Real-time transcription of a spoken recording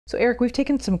So Erik, we've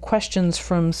taken some questions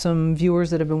from some viewers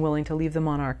that have been willing to leave them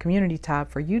on our community tab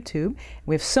for YouTube.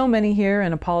 We have so many here,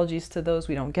 and apologies to those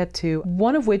we don't get to.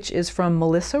 One of which is from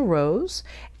Melissa Rose,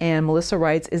 and Melissa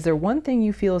writes, is there one thing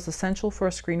you feel is essential for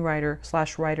a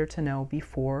screenwriter/writer to know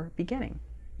before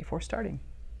starting?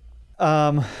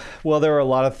 Well, there are a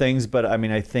lot of things, but I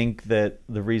mean, I think that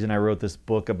the reason I wrote this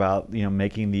book about,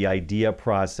 making the idea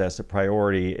process a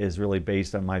priority is really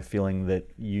based on my feeling that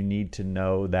you need to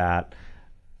know that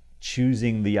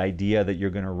choosing the idea that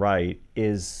you're going to write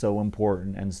is so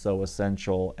important and so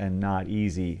essential and not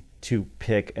easy to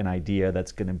pick an idea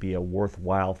that's going to be a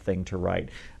worthwhile thing to write.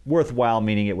 Worthwhile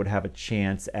meaning it would have a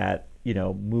chance at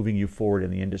moving you forward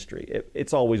in the industry.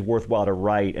 It's always worthwhile to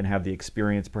write and have the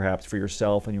experience perhaps for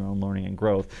yourself and your own learning and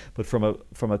growth. But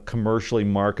from a commercially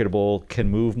marketable, can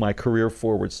move my career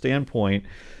forward standpoint,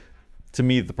 to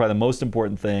me, probably the most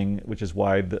important thing, which is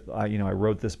why I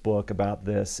wrote this book about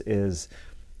this, is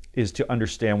to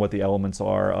understand what the elements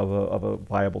are of a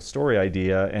viable story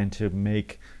idea, and to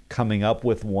make coming up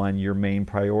with one your main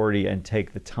priority, and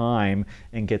take the time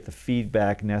and get the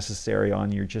feedback necessary on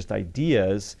your just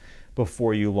ideas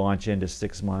before you launch into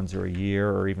 6 months or a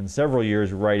year or even several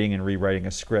years writing and rewriting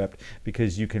a script.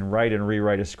 Because you can write and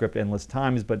rewrite a script endless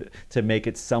times, but to make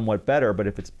it somewhat better. But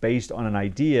if it's based on an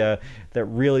idea that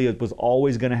really was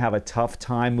always going to have a tough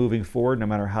time moving forward, no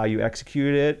matter how you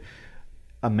execute it,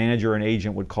 a manager and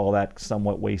agent would call that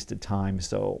somewhat wasted time.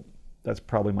 So that's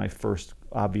probably my first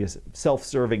obvious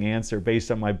self-serving answer based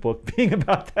on my book being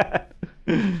about that.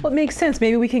 Well, it makes sense.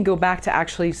 Maybe we can go back to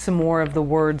actually some more of the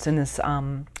words in this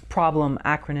problem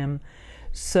acronym.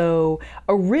 So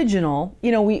original,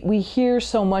 we hear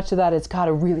so much of that. It's got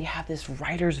to really have this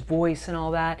writer's voice and all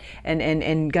that,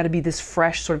 and got to be this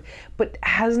fresh sort of, but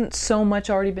hasn't so much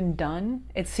already been done?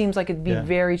 It seems like it'd be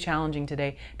very challenging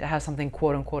today to have something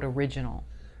quote unquote original.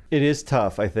 It is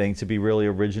tough, I think, to be really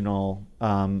original.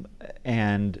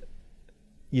 And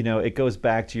it goes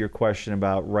back to your question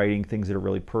about writing things that are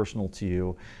really personal to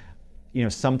you.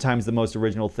 Sometimes the most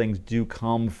original things do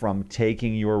come from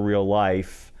taking your real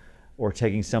life or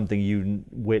taking something you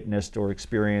witnessed or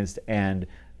experienced and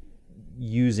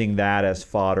using that as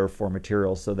fodder for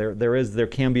material. So there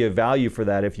can be a value for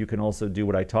that if you can also do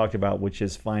what I talked about, which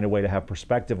is find a way to have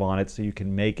perspective on it so you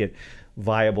can make it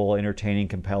viable, entertaining,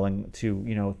 compelling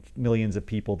to millions of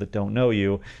people that don't know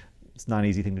you. It's not an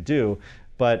easy thing to do.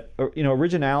 But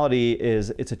originality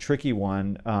it's a tricky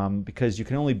one, because you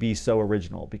can only be so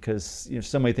original, because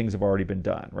so many things have already been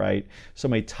done, right? So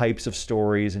many types of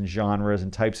stories and genres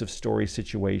and types of story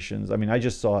situations. I mean, I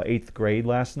just saw 8th Grade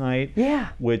last night,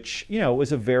 which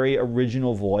was a very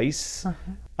original voice.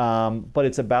 But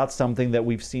it's about something that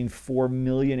we've seen 4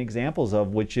 million examples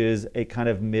of, which is a kind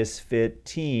of misfit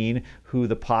teen who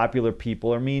the popular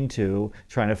people are mean to,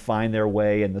 trying to find their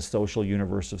way in the social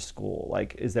universe of school.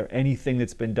 Like, is there anything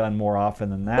that's been done more often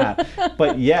than that?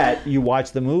 But yet, you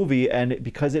watch the movie, and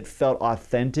because it felt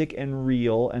authentic and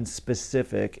real and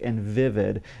specific and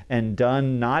vivid and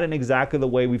done not in exactly the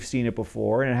way we've seen it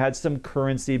before, and it had some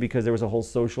currency because there was a whole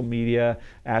social media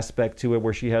aspect to it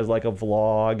where she has like a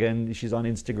vlog and she's on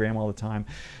Instagram all the time.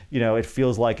 It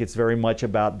feels like it's very much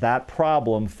about that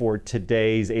problem for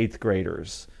today's 8th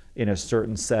graders in a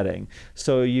certain setting.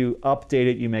 So you update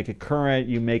it, you make it current,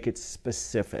 you make it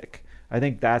specific. I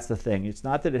think that's the thing. It's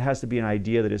not that it has to be an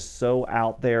idea that is so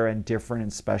out there and different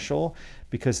and special,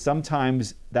 because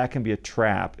sometimes that can be a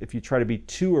trap. If you try to be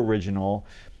too original,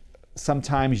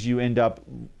 sometimes you end up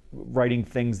writing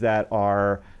things that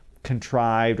are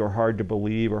contrived or hard to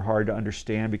believe or hard to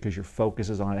understand because your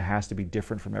focus is on it has to be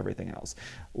different from everything else.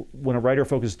 When a writer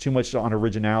focuses too much on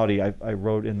originality, I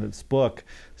wrote in this book,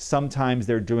 sometimes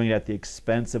they're doing it at the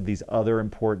expense of these other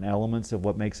important elements of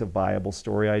what makes a viable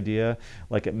story idea.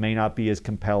 Like, it may not be as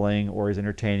compelling or as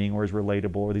entertaining or as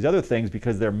relatable or these other things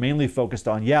because they're mainly focused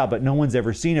on, but no one's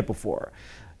ever seen it before.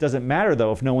 Doesn't matter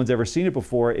though if no one's ever seen it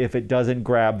before if it doesn't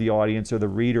grab the audience or the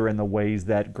reader in the ways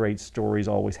that great stories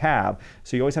always have.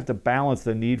 So you always have to balance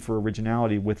the need for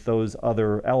originality with those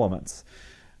other elements.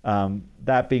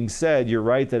 That being said, you're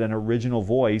right that an original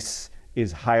voice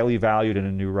is highly valued in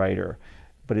a new writer.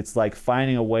 But it's like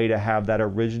finding a way to have that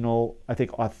original, I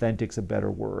think authentic's a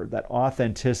better word, that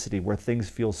authenticity where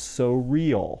things feel so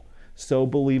real, so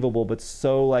believable, but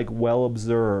so like well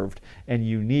observed and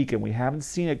unique. And we haven't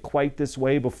seen it quite this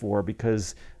way before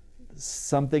because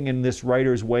something in this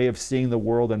writer's way of seeing the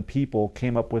world and people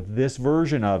came up with this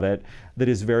version of it that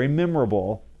is very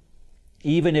memorable,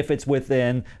 even if it's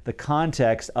within the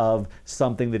context of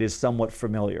something that is somewhat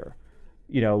familiar.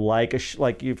 Like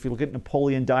if you look at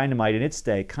Napoleon Dynamite in its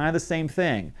day, kind of the same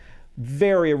thing.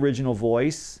 Very original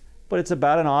voice, but it's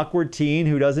about an awkward teen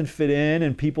who doesn't fit in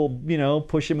and people, you know,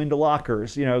 push him into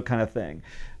lockers, you know, kind of thing.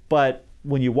 But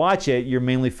when you watch it, you're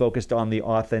mainly focused on the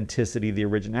authenticity, the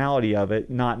originality of it,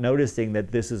 not noticing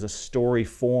that this is a story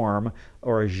form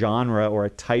or a genre or a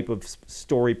type of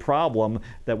story problem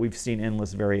that we've seen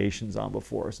endless variations on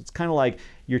before. So it's kind of like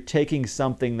you're taking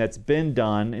something that's been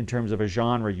done in terms of a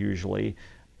genre usually,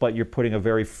 but you're putting a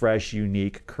very fresh,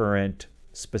 unique, current,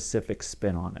 specific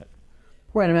spin on it.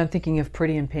 Right, and I'm thinking of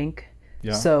Pretty in Pink.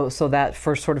 Yeah. So that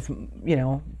first sort of, you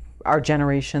know, our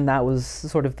generation, that was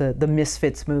sort of the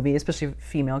Misfits movie, especially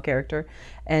female character,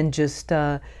 and just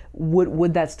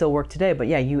would that still work today? But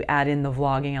yeah, you add in the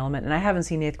vlogging element, and I haven't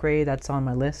seen 8th Grade. That's on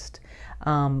my list,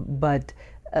 but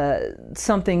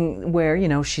something where, you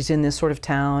know, she's in this sort of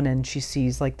town and she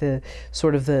sees like the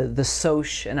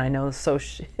soch, and I know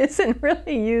soch isn't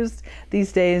really used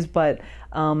these days, but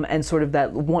and sort of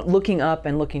that looking up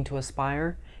and looking to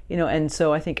aspire. You know, and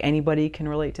so I think anybody can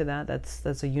relate to that.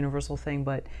 That's a universal thing.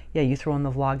 But yeah, you throw in the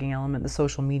vlogging element, the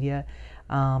social media.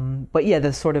 But yeah,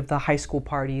 the sort of the high school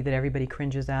party that everybody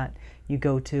cringes at, you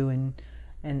go to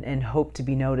and hope to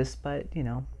be noticed, but you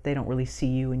know, they don't really see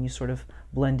you and you sort of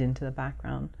blend into the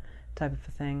background type of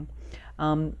a thing.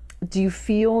 Do you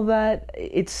feel that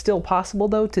it's still possible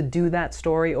though to do that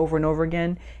story over and over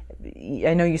again?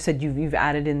 I know you said you've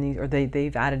added in these, or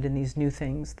they've added in these new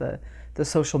things, the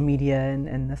social media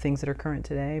and the things that are current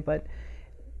today, but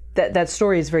that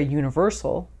story is very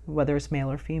universal, whether it's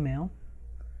male or female.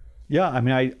 Yeah, I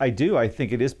mean, I do. I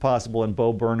think it is possible, and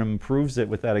Bo Burnham proves it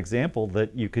with that example,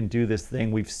 that you can do this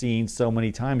thing we've seen so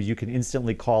many times. You can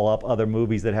instantly call up other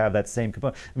movies that have that same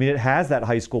component. I mean, it has that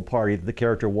high school party that the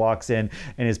character walks in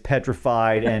and is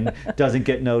petrified and doesn't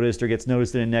get noticed or gets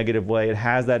noticed in a negative way. It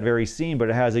has that very scene, but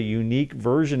it has a unique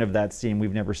version of that scene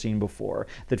we've never seen before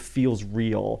that feels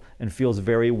real and feels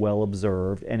very well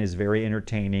observed and is very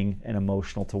entertaining and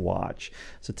emotional to watch.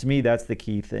 So to me, that's the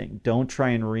key thing. Don't try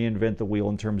and reinvent the wheel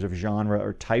in terms of genre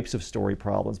or types of story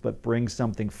problems, but bring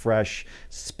something fresh,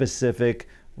 specific,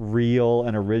 real,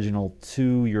 and original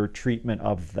to your treatment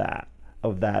of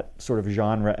that sort of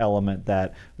genre element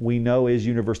that we know is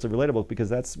universally relatable, because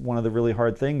that's one of the really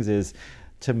hard things, is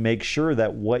to make sure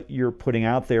that what you're putting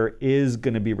out there is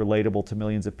going to be relatable to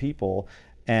millions of people.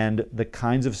 And the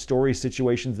kinds of story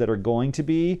situations that are going to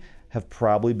be have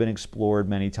probably been explored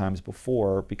many times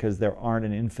before, because there aren't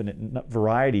an infinite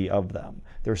variety of them.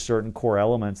 There are certain core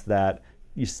elements that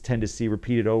you tend to see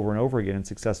repeated over and over again in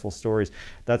successful stories.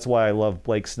 That's why I love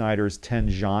Blake Snyder's 10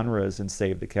 genres in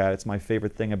Save the Cat. It's my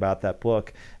favorite thing about that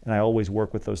book, and I always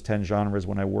work with those 10 genres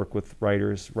when I work with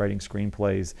writers writing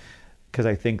screenplays, because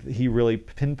I think he really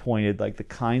pinpointed like the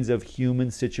kinds of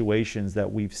human situations that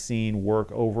we've seen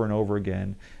work over and over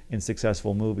again in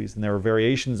successful movies. And there are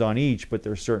variations on each, but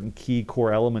there are certain key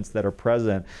core elements that are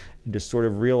present. And to sort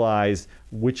of realize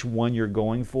which one you're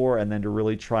going for and then to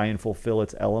really try and fulfill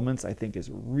its elements, I think is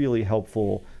a really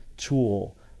helpful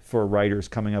tool for writers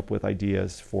coming up with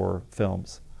ideas for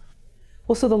films.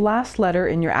 Well, so the last letter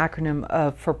in your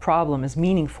acronym for problem is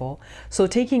meaningful. So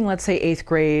taking, let's say, 8th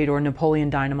Grade or Napoleon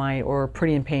Dynamite or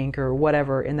Pretty in Pink or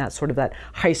whatever in that sort of that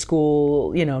high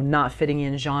school, you know, not fitting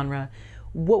in genre,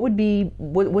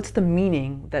 what's the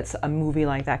meaning that's a movie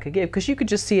like that could give? Because you could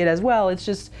just see it as, well, it's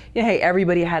just, you know, hey,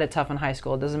 everybody had it tough in high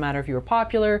school. It doesn't matter if you were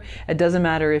popular. It doesn't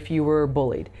matter if you were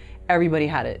bullied. Everybody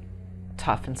had it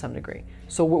tough in some degree.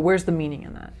 So where's the meaning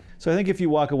in that? So I think if you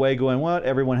walk away going, well,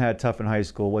 everyone had it tough in high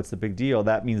school, what's the big deal?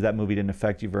 That means that movie didn't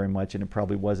affect you very much and it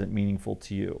probably wasn't meaningful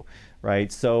to you,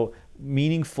 right? So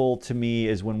meaningful to me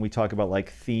is when we talk about like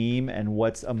theme and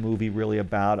what's a movie really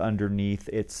about underneath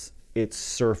its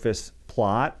surface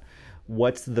plot.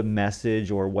 What's the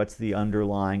message or what's the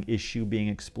underlying issue being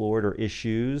explored or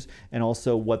issues, and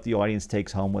also what the audience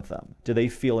takes home with them. Do they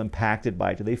feel impacted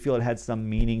by it? Do they feel it had some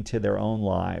meaning to their own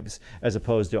lives, as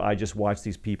opposed to I just watch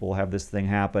these people have this thing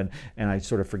happen and I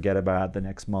sort of forget about it the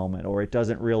next moment, or it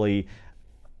doesn't really,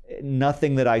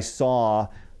 nothing that I saw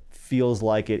feels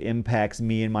like it impacts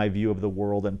me and my view of the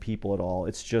world and people at all.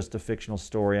 It's just a fictional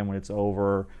story, and when it's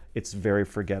over, it's very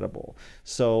forgettable.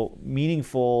 So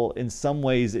meaningful in some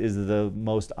ways is the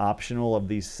most optional of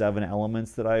these 7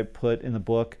 elements that I put in the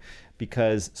book,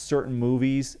 because certain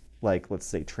movies, like let's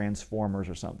say Transformers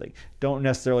or something, don't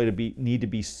necessarily need to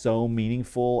be so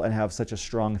meaningful and have such a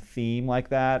strong theme like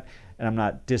that. And I'm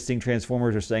not dissing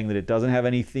Transformers or saying that it doesn't have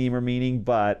any theme or meaning,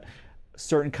 but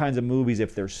certain kinds of movies,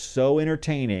 if they're so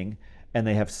entertaining and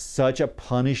they have such a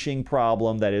punishing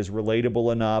problem that is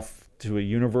relatable enough to a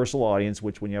universal audience,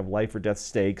 which when you have life or death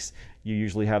stakes, you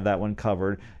usually have that one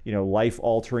covered, you know,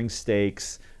 life-altering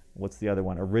stakes, what's the other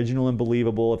one? Original and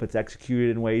believable. If it's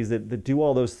executed in ways that do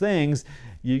all those things,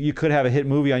 you could have a hit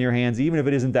movie on your hands, even if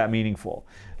it isn't that meaningful.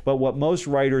 But what most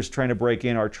writers trying to break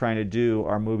in are trying to do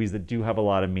are movies that do have a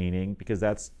lot of meaning, because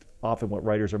that's often what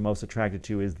writers are most attracted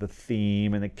to, is the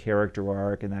theme and the character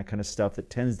arc and that kind of stuff that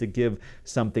tends to give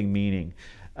something meaning.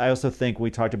 I also think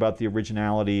we talked about the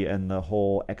originality and the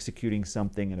whole executing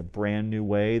something in a brand new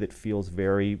way that feels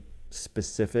very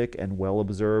specific and well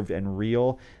observed and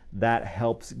real. That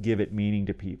helps give it meaning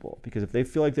to people, because if they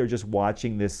feel like they're just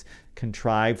watching this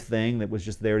contrived thing that was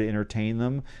just there to entertain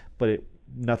them, but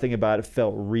nothing about it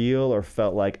felt real or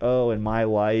felt like, oh, in my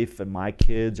life and my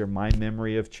kids or my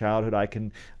memory of childhood,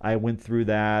 I went through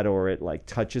that, or it like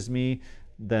touches me,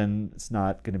 then it's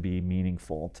not going to be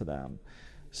meaningful to them.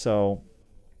 So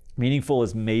meaningful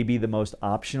is maybe the most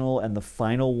optional and the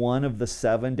final one of the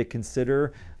 7 to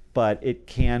consider, but it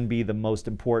can be the most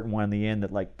important one in the end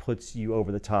that like puts you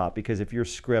over the top. Because if your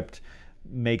script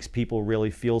makes people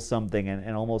really feel something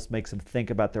and almost makes them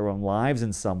think about their own lives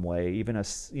in some way, even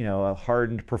a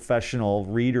hardened professional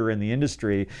reader in the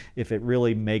industry, if it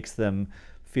really makes them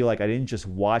feel like I didn't just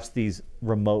watch these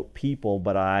remote people,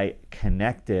 but I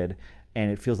connected,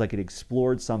 and it feels like it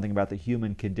explored something about the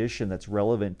human condition that's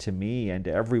relevant to me and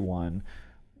to everyone,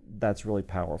 that's really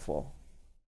powerful.